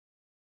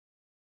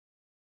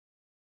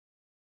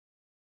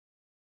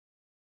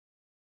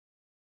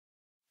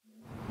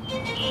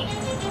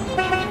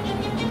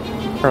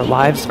Our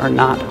lives are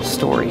not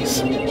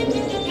stories.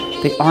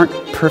 They aren't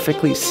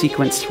perfectly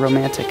sequenced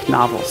romantic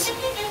novels.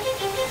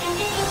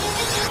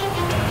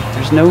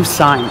 There's no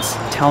signs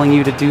telling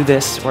you to do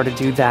this or to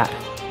do that.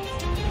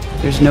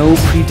 There's no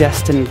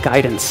predestined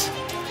guidance.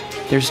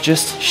 There's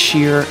just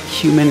sheer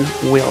human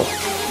will.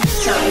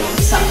 So if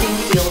something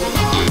feels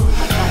wrong.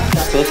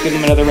 So let's give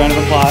them another round of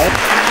applause.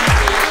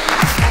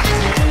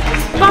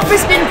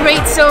 Buffer's been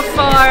great so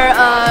far.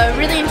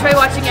 Really enjoy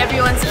watching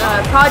everyone's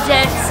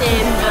projects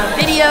and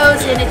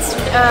videos, and it's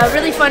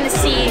really fun to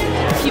see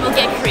people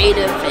get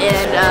creative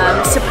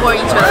and support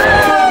each other.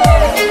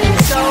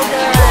 So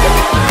good.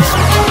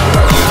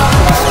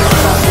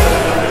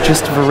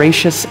 Just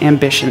voracious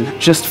ambition,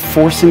 just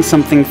forcing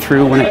something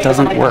through when it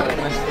doesn't work,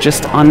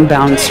 just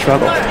unbound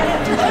struggle,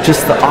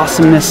 just the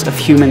awesomeness of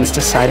humans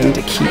deciding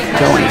to keep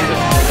going.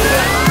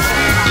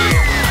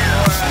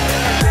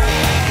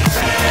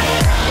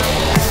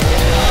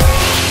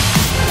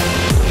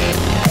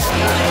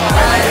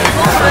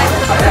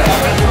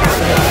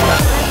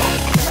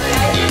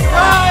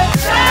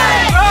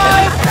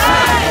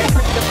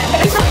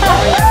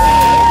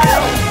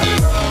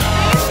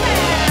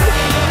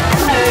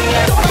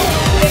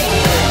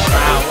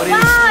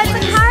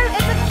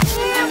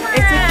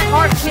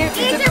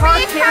 It's a car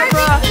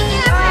camera.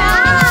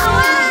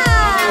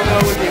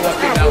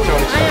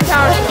 I am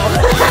powerful.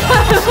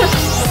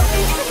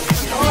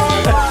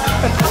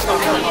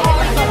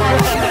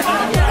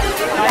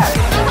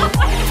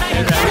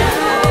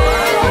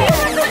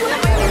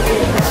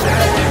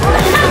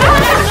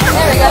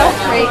 There we go.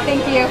 Great,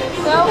 thank you.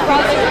 So,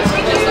 Bradley,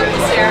 take us up the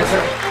stairs.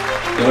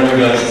 The winner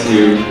goes to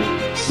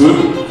Swoop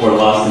for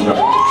Lost in Dark.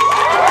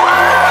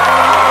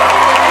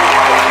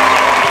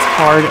 It's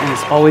hard, and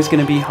it's always going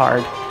to be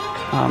hard.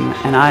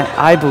 And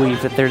I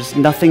believe that there's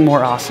nothing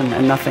more awesome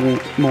and nothing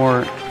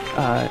more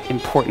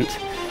important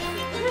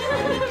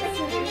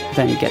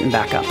than getting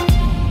back up.